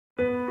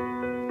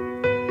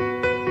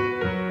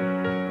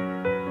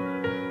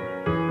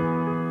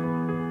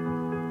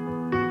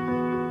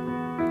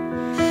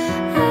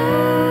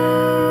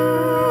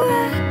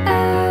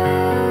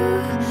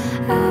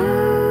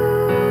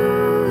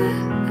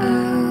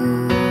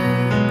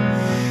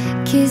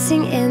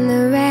kissing in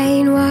the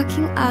rain,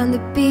 walking on the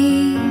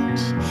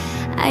beach.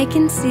 I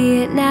can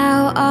see it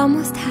now,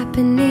 almost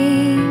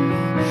happening.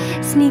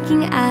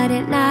 Sneaking out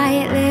at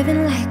night,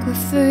 living like we're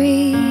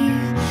free.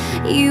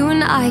 You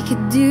and I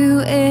could do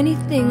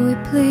anything we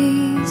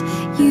please.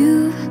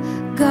 You've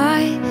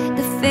got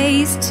the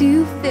face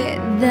to fit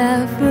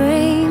the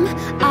frame.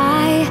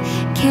 I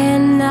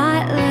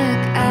cannot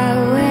look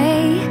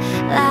away.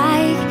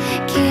 Like,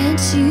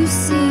 can't you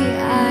see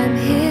I'm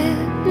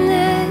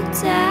hypnotized?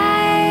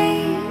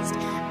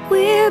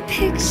 We're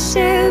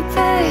picture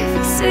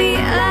perfect, sweet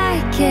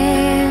like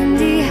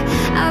candy.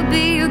 I'll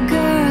be your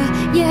girl,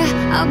 yeah,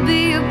 I'll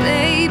be your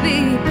baby.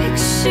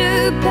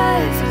 Picture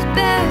perfect,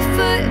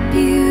 barefoot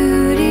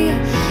beauty.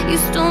 You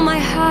stole my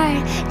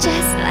heart,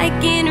 just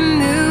like in a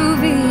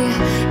movie.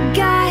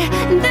 Got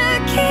the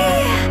key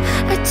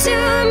to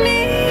me.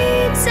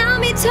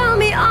 Tell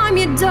me I'm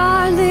your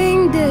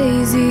darling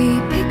daisy.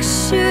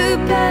 Picture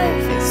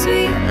perfect,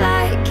 sweet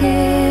like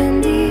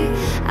candy.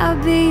 I'll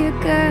be your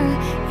girl,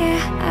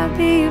 yeah, I'll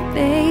be your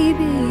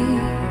baby.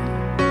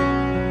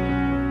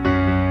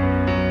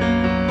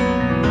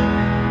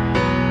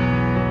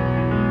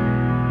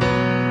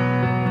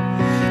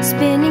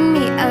 Spinning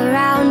me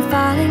around,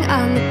 falling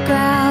on the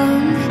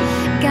ground.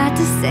 Got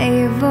to say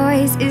your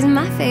voice is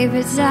my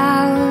favorite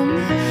sound.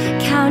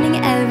 Counting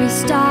every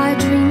star,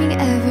 dreaming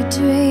every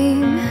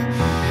dream.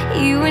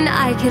 You and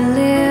I can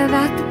live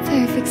out the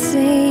perfect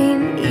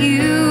scene.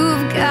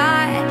 You've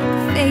got the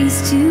face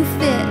to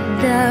fit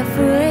the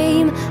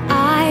frame.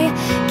 I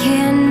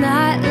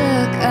cannot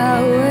look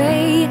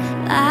away.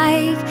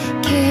 Like,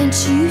 can't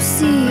you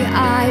see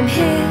I'm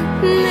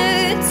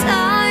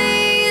hypnotized?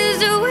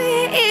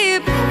 We're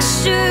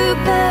picture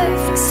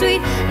perfect,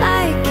 sweet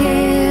like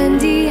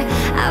candy.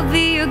 I'll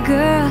be your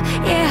girl,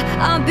 yeah,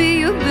 I'll be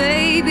your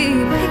baby.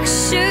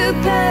 Picture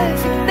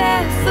perfect,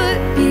 barefoot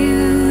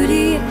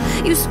beauty.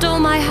 You stole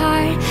my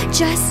heart,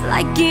 just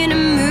like in a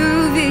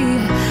movie.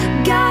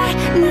 Got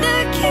the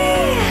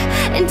key,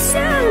 and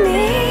tell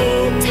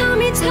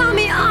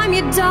me I'm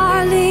your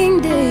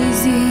darling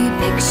daisy.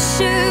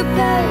 Picture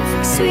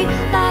perfect, sweet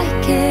like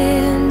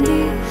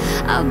candy.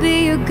 I'll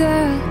be your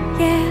girl,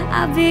 yeah,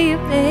 I'll be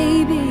your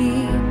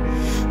baby.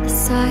 I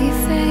saw your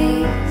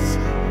face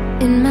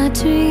in my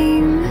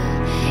dream.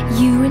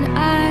 You and I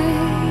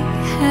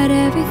had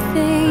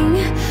everything.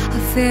 A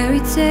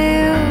fairy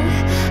tale,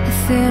 a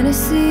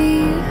fantasy.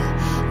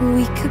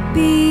 We could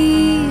be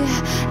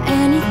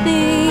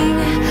anything.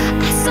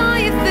 I saw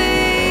your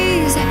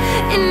face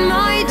in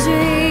my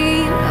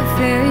dream. A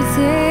fairy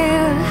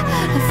tale,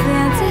 a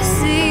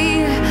fantasy.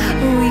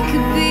 We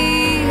could be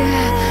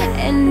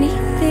anything.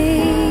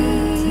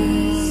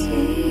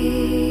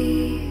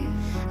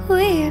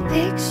 We're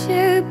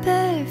picture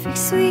perfect,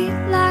 sweet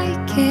like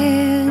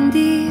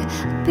candy.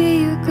 I'll be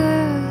your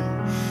girl,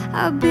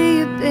 I'll be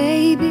your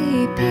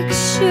baby.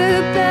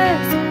 Picture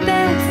perfect,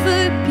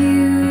 barefoot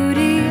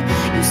beauty.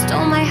 You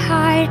stole my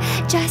heart,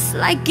 just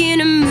like in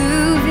a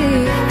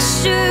movie.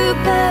 Picture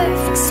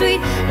perfect,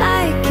 sweet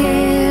like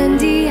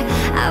candy.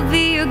 I'll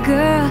be your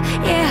girl,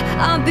 yeah,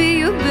 I'll be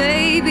your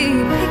baby.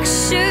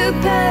 Picture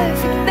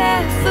perfect,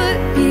 barefoot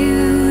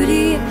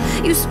beauty.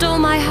 You stole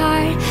my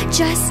heart,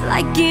 just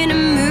like in a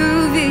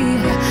movie.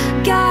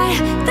 Got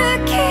the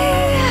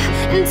key,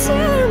 and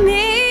tell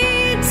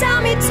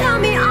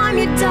me I'm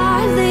your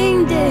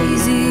darling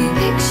daisy.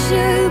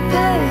 Picture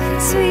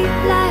perfect, sweet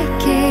like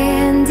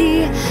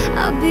candy.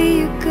 I'll be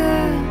your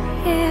girl,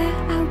 yeah,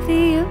 I'll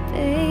be your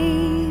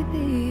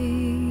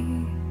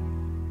baby.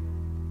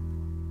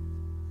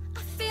 I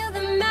feel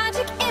the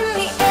magic in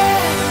the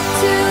air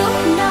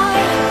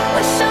tonight.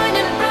 We're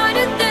shining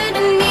brighter than a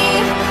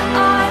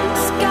neon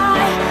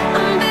sky.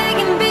 I'm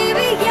begging,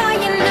 baby, yeah,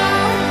 you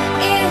know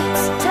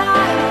it's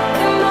time.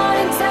 Come on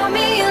and tell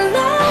me you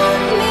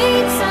love me.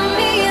 Tell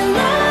me you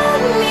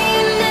love me.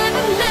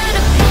 Never met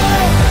a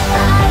boy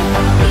like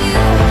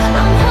you.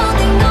 I'm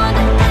holding on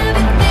to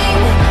everything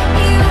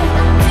you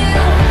do.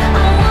 I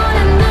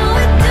wanna know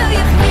it, do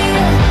you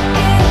feel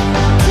it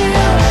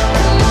too?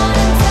 Come on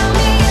and tell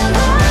me you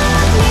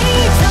love me.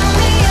 Tell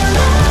me you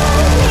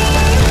love me.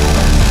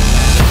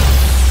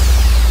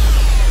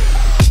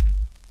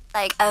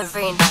 Like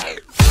every night.